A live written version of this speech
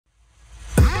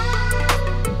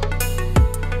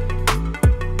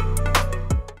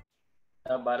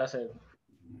Balasaheb.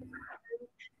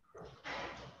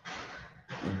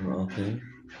 Okay.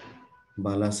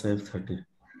 Balasaheb 30.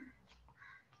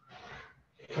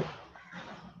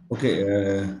 Okay.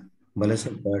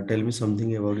 Balasaheb, tell me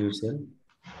something about yourself.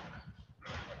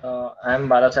 I am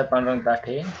Balasaheb Pandurang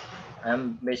Tathe. I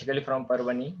am basically from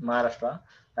Parvani, Maharashtra.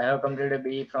 I have completed a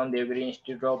BE from the Devi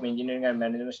Institute of Engineering and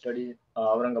Management Studies,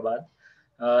 Aurangabad.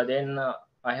 Then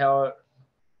I have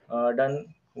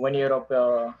done 1 year of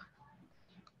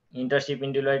internship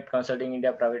in Deloitte Consulting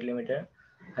India Private Limited,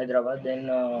 Hyderabad. Then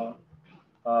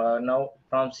now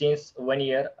from since 1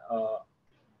 year,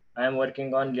 I am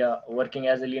working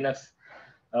as a Linux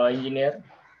engineer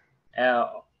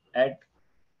at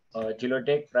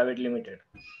Zielotech Private Limited.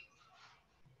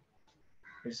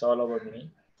 It's all about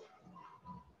me.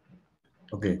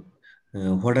 Okay.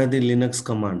 What are the Linux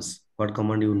commands? What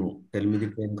command you know? Tell me the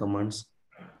 10 commands.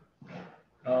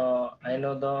 I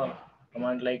know the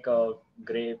command like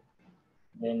grep,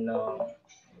 then awk.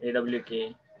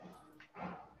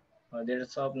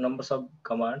 There's some numbers of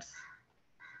commands.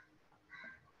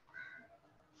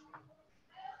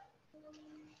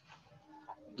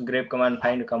 Grep command,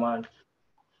 find command.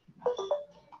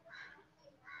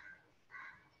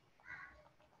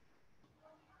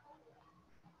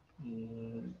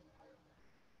 Mm,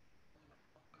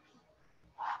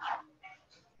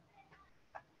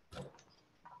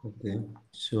 Okay.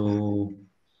 So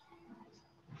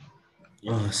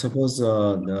suppose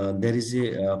there is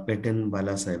a pattern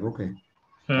Balasaheb. Okay.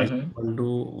 I just mhm. want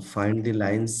to find the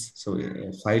lines. So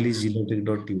file is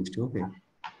zielotech.txt. Okay.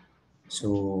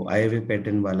 So I have a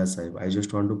pattern Balasaheb. I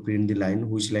just want to print the line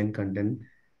which line contain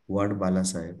word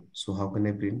Balasaheb. So how can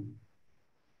I print?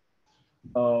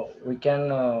 We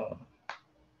can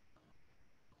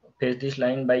paste this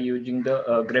line by using the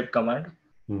grep command,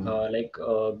 Hmm. like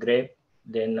grep,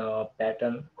 then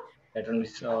pattern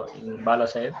is in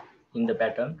Balasaheb in the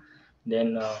pattern,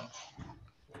 then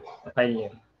file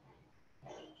name.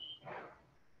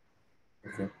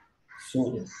 Okay. So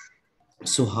Yes.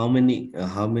 so how many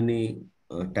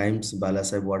times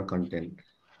Balasaheb word content?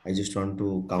 I just want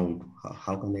to count.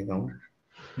 How can I count?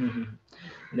 Mhm.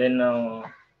 Then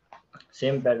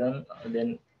same pattern,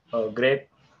 then grep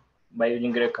by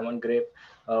using grep command grep.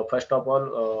 First of all,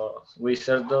 we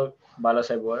search the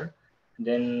Balasaheb word,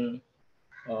 then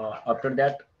after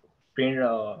that print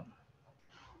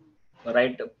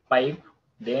write pipe,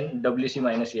 then wc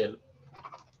minus l.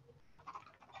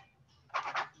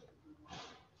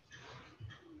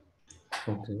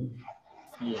 Okay.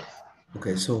 Yes.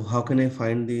 Okay, so how can I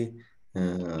find the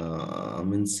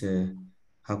means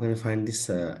how can I find this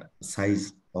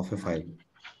size of a file?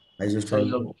 I just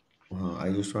Size want of to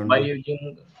I just want by to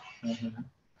using mhm,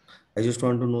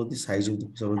 know the size of the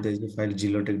so there is a file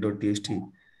zielotech.txt.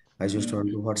 I just mhm. want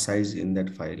to know what size in that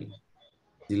file.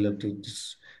 Zielotech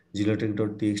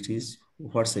zielotech.txt is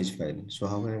what size file? So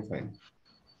how can I find?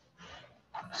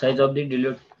 Size of the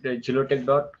Zielotech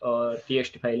dot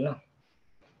txt file na.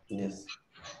 Yes.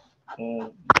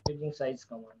 Using size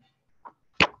command.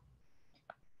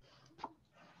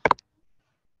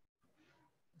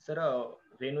 Sir,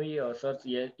 when we search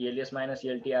ls minus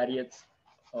ltrs,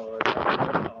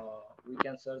 we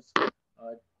can search.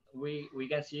 We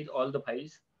can see all the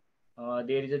files.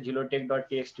 There is a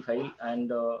Zielotech.txt file,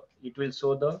 and it will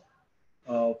show the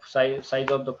size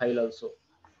of the file also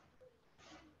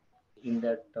in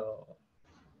that.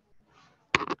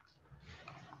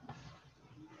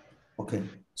 Okay.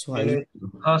 So When I we,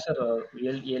 sir,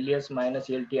 ls minus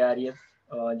ltrs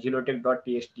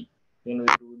Zielotech.txt. When we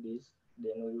do this,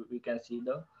 then we can see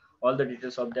the all the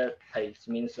details of that files.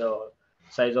 Means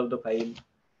size of the file,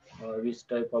 which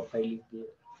type of file is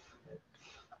there.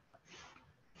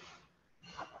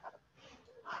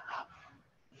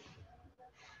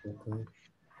 okay.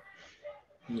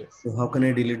 Yes. So how can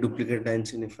I delete duplicate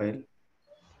lines in a file?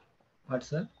 What,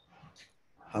 sir?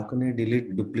 How can I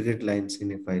delete duplicate lines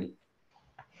in a file?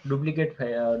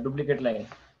 Duplicate line.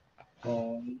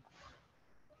 Um,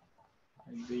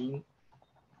 being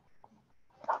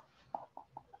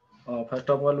First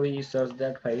of all, we search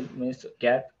that file means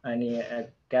cat and a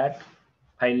cat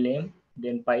file name,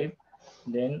 then pipe,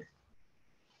 then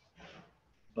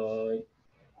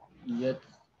yes,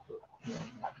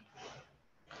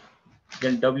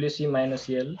 then wc minus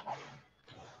l,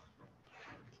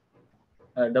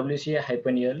 wc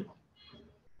hyphen l,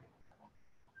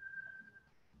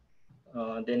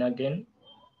 then again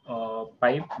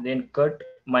pipe, then cut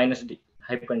minus d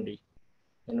hyphen d,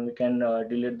 and we can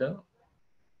delete the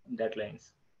that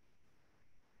lines.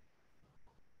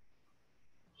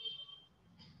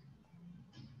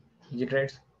 Is it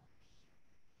right?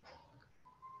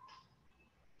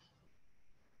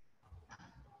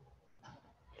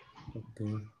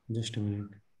 Okay, just a minute.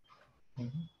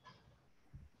 Mhm.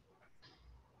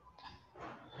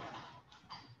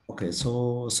 Okay, so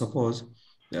suppose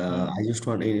Mhm. I just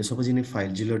want suppose in a file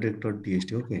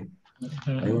zielotech.txt. Okay,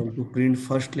 I Mhm. want to print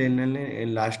first 10 line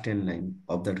and last 10 line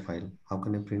of that file. How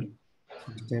can I print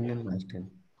first 10 and last 10?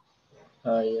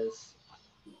 Yes.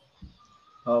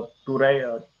 To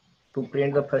write to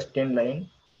print the first 10 line,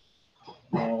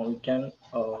 we can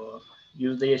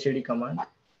use the SED command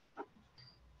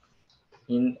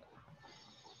in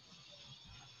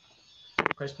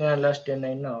first and last 10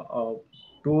 line.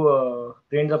 To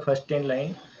print the first 10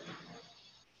 line,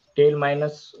 tail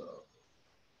minus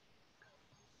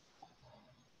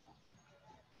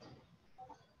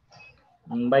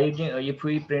by using if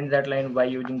we print that line by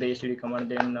using the SED command,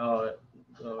 then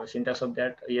syntax of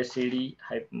that SED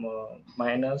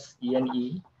minus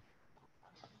ene,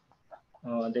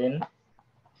 then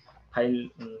file.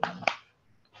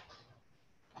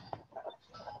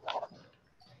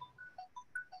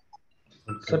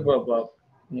 Okay. So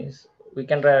yes, we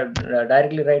can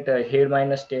directly write head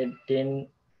minus 10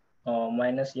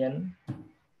 minus n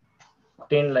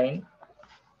 10 line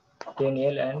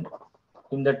 10l, and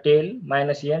in the tail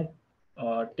minus n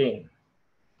 10,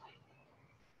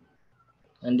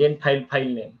 and then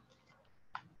file name.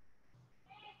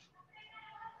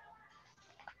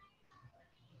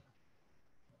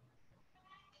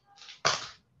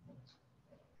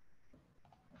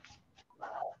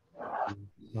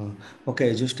 Uh,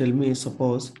 okay, just tell me,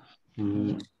 suppose,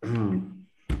 Mhm.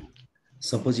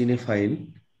 suppose in a file,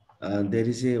 there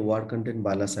is a word content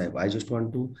Bala Sahib. I just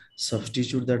want to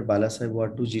substitute that Bala Sahib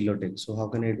word to Zielotech. So how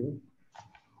can I do?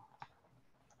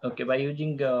 Okay, by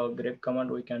using grep command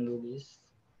we can do this.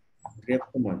 Grep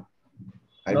command.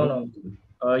 I No, don't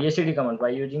no, know. SED command. By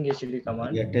using SED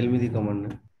command, Yeah, tell me the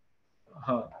command.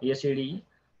 Na. SED,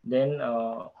 then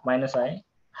minus I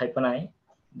hyphen I,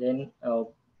 then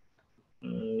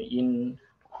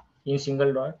in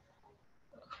single dot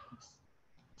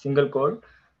single quote,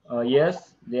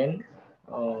 yes, then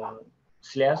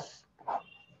slash,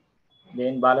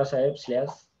 then Bala Sahib slash,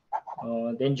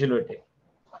 then Zielotech,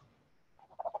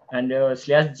 and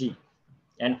slash G,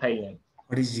 and file name.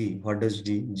 What is G? What does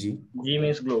G? G? G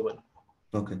means global.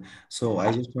 Okay. So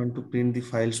I just want to print the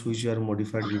files which are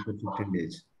modified before 15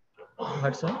 days.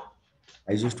 What's that?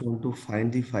 I just want to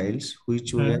find the files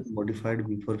which were Hmm. modified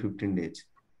before 15 days.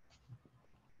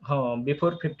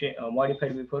 Before 15,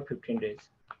 modified before 15 days.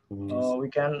 Yes. We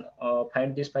can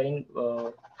find this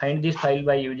file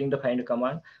by using the find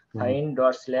command. Mhm. Find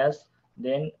dot slash,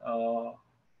 then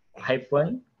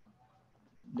hyphen,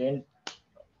 then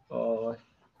uh,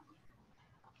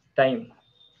 time.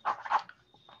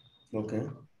 Okay.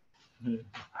 Hmm.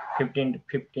 15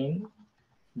 days.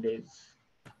 That is,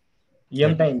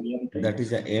 Yum time. that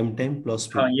is a M time plus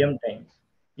Uh, 50. yum time.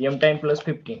 Yum time plus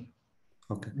 15.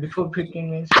 Okay. Before 15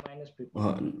 means minus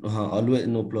 15. Always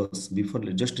no plus before.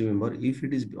 Just remember, if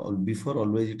it is before,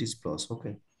 always it is plus.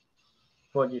 Okay.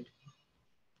 Positive.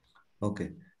 Okay.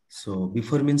 So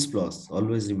before means plus.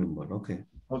 Always remember. Okay.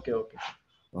 Okay, okay.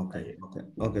 Okay. I, Okay.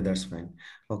 Okay. That's fine.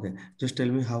 Okay. Just tell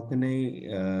me, how can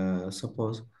I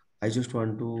suppose I just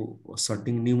want to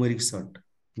sorting numeric sort.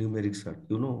 Numeric sort.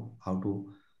 You know how to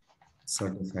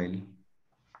sort a file.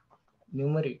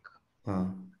 numeric. Uh,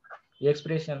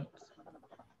 Expression.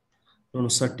 no, no,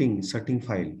 sorting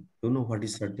file. You know what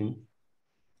is sorting?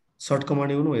 Sort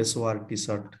command, you know, SORT,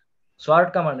 sort.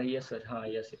 Sort command. Yes, sir.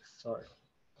 Yes, yes. Sort.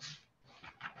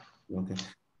 Okay.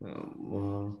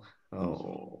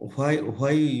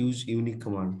 Why use unique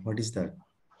command? What is that?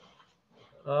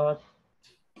 Uh,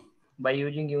 by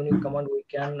using unique command, we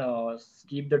can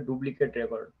skip the duplicate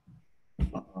record.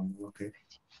 Okay.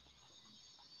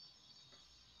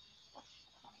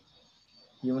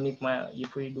 Unique,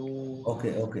 if we do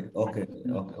Okay. Okay. Okay.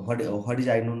 Okay. What is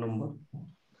I know number?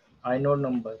 inode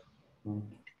number, Hmm.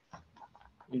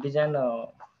 it is an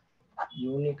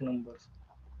unique number.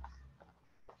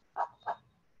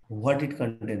 What it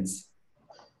contains?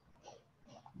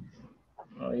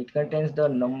 It contains the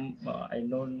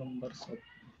inode numbers of,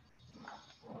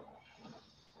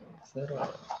 sir,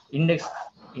 index,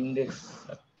 index.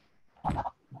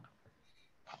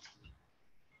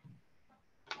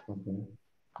 Okay.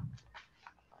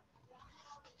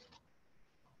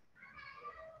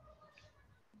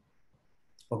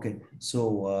 Okay. So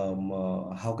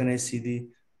how can I see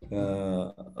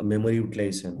the memory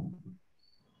utilization?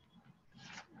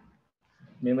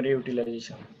 Memory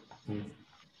utilization Hmm.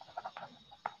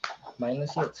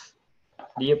 minus h,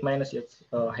 df minus h,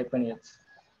 hyphen h.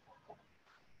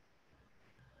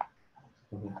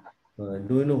 Okay.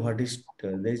 Do you know what is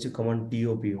there is a command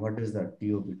TOP? What is that?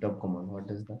 TOP, top command. What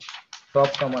is that?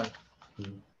 top command.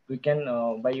 Hmm. We can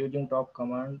by using top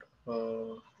command,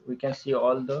 we can see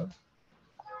all the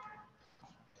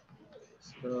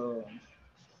uh,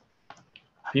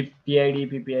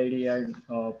 PID and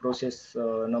process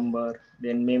number,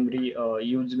 then memory,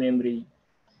 use memory.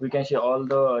 We can see all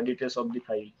the details of the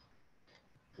file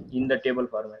in the table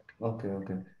format. Okay,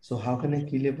 okay. So how can I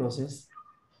kill a process?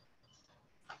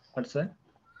 What's that?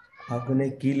 How can I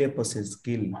kill a process?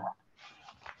 Kill.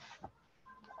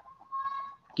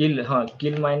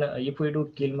 Kill minus. If we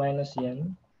do kill minus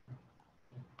n,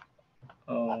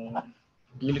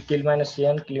 kill minus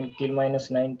n, kill minus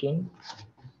 19.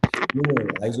 No,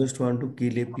 I just want to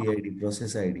kill a PID,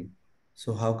 process ID.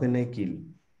 So how can I kill?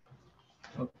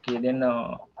 Okay, then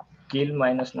kill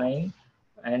minus 9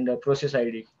 and process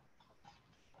ID.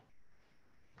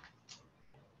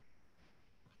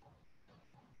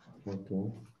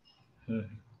 Okay. Hmm.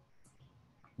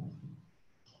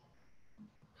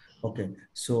 Okay.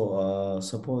 So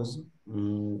suppose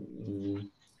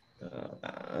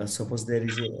there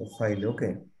is a file.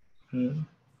 Okay. Hmm.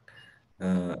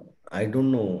 Uh, I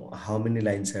don't know how many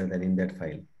lines are there in that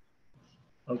file.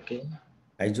 Okay.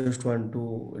 I just want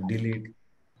to delete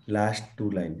last two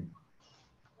line.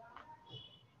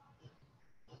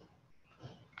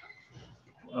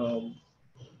 Um,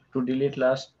 to delete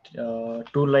last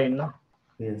two line. No?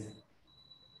 Yes.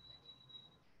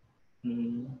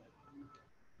 Hmm.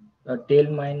 Tail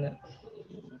minus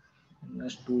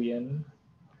 2n.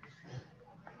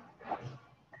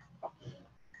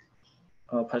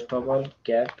 First of all,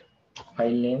 cat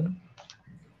file name.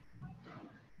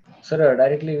 Sir,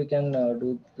 directly we can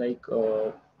do like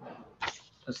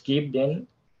skip, then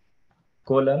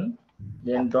colon,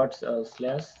 then dot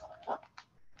slash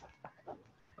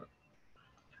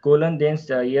colon, then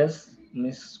yes,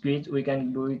 means squeeze. We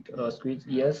can do it squeeze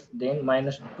yes, then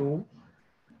minus two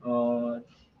uh,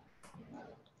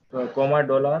 comma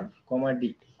dollar comma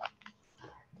d.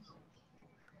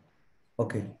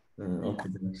 Okay. Okay.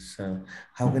 Then. So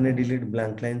how can I delete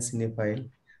blank lines in a file?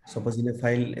 Suppose in a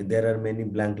file there are many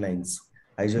blank lines.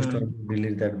 I just Hmm. want to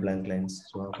delete that blank lines.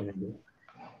 So how can I do?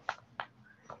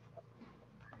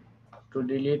 To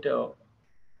delete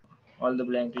all the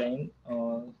blank line,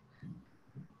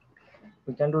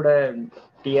 we can do the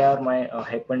tr my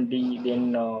hyphen d,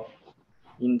 then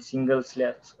in single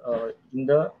slash in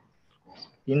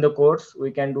the quotes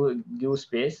we can do give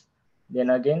space, then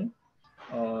again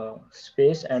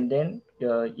space, and then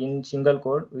in single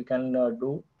quote we can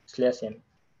do slash n.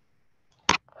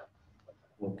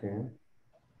 Okay.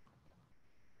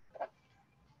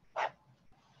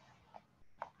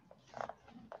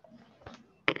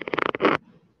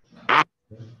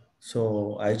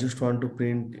 So I just want to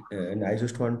print and I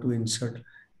just want to insert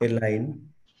a line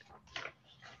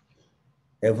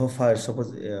above file.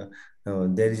 Suppose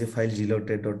there is a file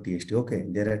zielotech.txt. Okay,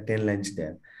 there are 10 lines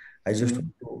there. I just Hmm.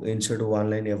 want to insert one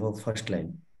line above first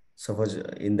line. Suppose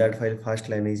in that file, first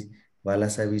line is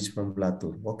Balasaheb is from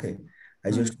Latur. Okay, I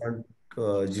Hmm. just want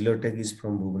Zielotech is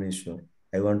from Bhubaneswar.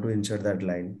 I want to insert that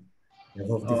line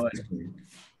above the uh, first line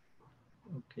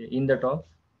okay, in the top.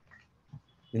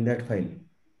 in that file.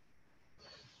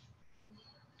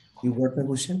 You got my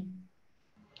question?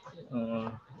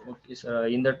 uh, okay sir,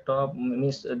 in the top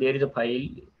means there is a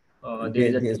file, there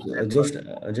is a Yes, text as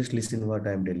well. just listen what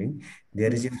I am telling.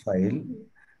 There is a Hmm. file.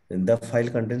 The file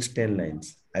contains 10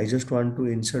 lines. I just want to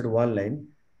insert one line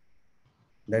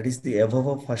that is the above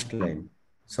of first line.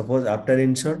 Suppose after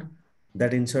insert,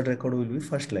 that insert record will be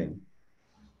first line.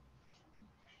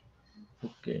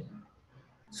 Okay.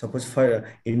 Suppose for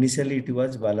initially it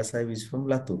was Balasaheb is from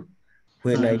Latur.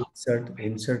 When I Hmm.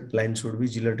 insert line should be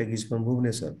Zielotech is from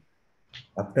Bhubaneswar.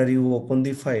 After you open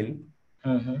the file,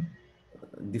 Hmm.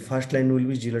 the first line will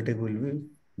be Zielotech will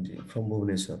be from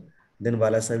Bhubaneswar. Then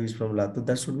Balasaheb is from Latur.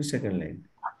 That should be second line.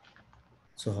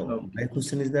 So my Okay.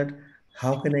 question is that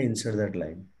how can I insert that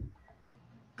line?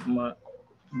 Ma-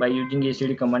 by using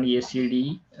acd command,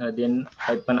 acd, then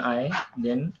hyphen I,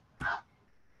 then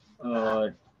uh,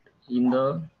 in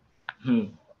the hmm,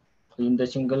 in the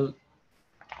single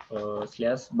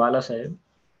slash Balasaheb,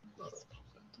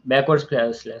 backwards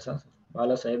slash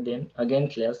Bala Sahib, then again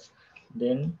slash,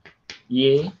 then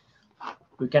A,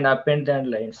 we can append that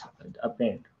lines,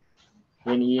 append,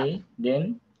 then A,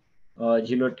 then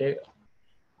Zielotech,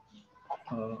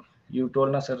 uh, you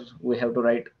told us sir, we have to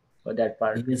write that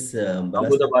part. Yes,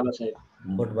 Abu the Balasaheb, Bala Sahib.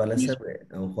 but This,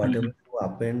 Balasaheb, whatever mhm. you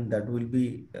append, that will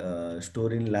be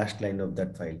stored in last line of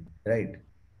that file, right?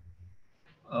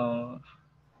 uh,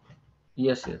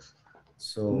 yes, yes.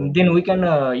 So Then we can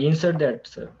insert that,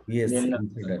 sir. yes, Then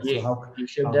insert that. So A,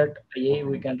 except how that A,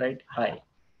 we okay. can write I.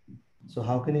 So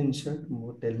how can you insert?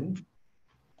 Tell me.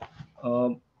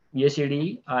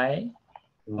 ACD I,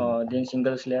 Hmm. then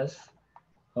single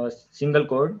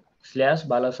code slash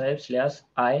balasaheb slash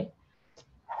I,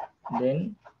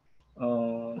 then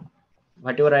uh,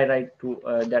 whatever I write to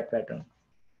that pattern.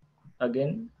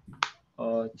 Again,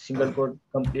 single quote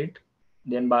complete,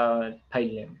 then by file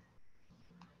name.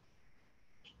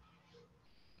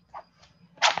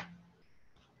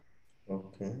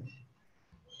 Okay.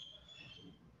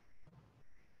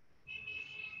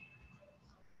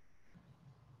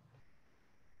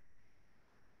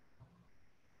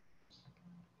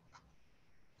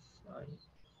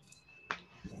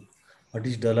 What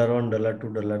is $1, $2,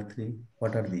 $3?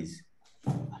 What are these?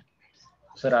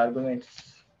 Sir, arguments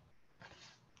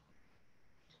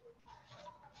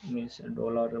means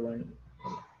dollar one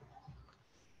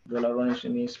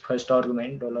means first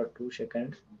argument, $2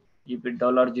 second. If it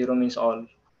 $0 means all.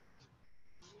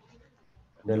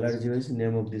 $0 is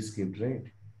name of the script, right?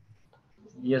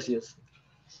 Yes, yes.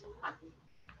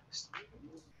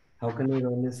 How can we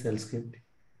run a shell script?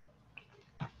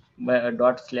 By a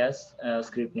dot slash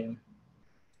script name.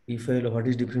 If I, what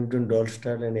is different between dot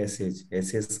star and sh?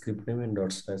 Sh script name and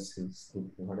dot star script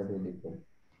name. What are they different?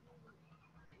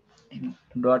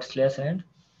 Dot slash and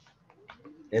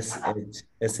sh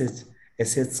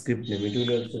script name. It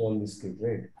will also run the script,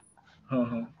 right?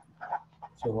 uh-huh.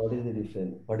 So what is the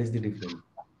difference? What is the difference?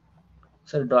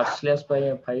 Sir, dot slash by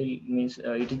a file means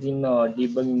it is in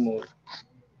debugging mode.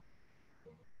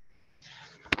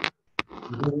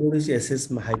 Debug mode is sh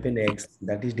hyphen x.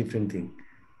 That is different thing.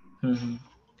 Mm-hmm.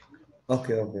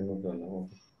 Okay, okay, no problem.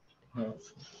 Okay. Uh,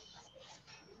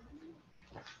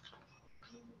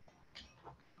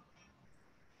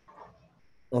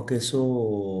 Okay,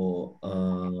 so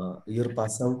your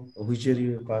pass out, which year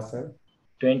you pass out?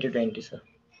 2020, sir.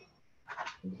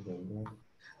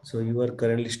 So you are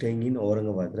currently staying in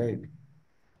Aurangabad, right?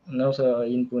 No, sir,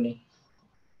 in Pune.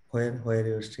 Where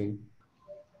you are staying?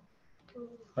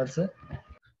 What, sir?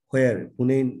 Where?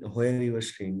 Pune, where you are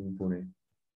staying in Pune?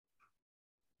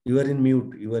 You are in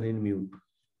mute. You are in mute.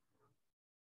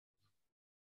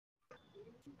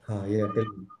 Yeah, tell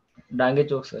me. Dange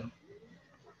Chowk, sir.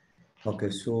 Okay,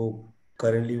 so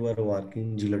currently you are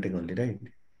working Zielotech only, right?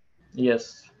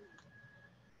 Yes.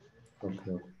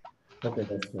 Okay, okay. Okay,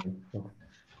 that's fine. Okay.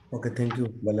 Okay, thank you,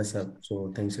 Bala sir.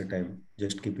 So thanks your time.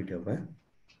 Just keep it up, eh?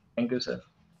 Thank you, sir.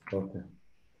 Okay.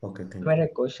 Okay, thank you. मेरा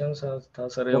question था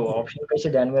sir ये Okay. Option कैसे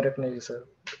ध्यान में रखने की sir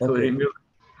तो Okay. रिम्यू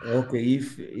Okay.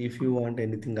 If you want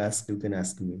anything ask, you can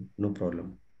ask me. No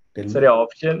problem. Tell sir me. ये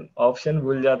ऑप्शन ऑप्शन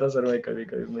भूल जाता सर मैं कभी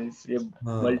कभी मीन्स ये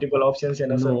Uh, मल्टीपल ऑप्शन है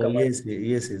ना sir no, command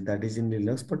yes, that is in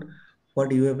Linux, but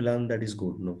what you have learned, that is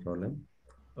good, no problem.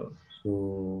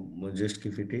 So just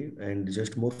keep it and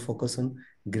just more focus on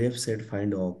grep set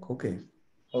find awk. Okay.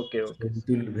 Okay So okay it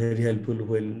will very helpful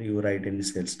when you write any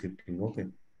shell scripting. Okay.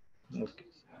 Okay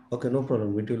Okay, no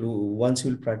problem. It will once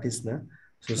you will practice now.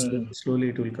 So slowly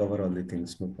it will cover all the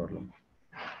things. No problem.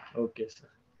 Okay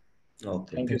sir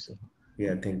Okay. Thank you Thank sir you.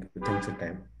 Yeah. Thank you. Thanks for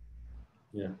time.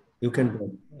 Yeah. You can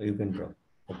drop. You can drop.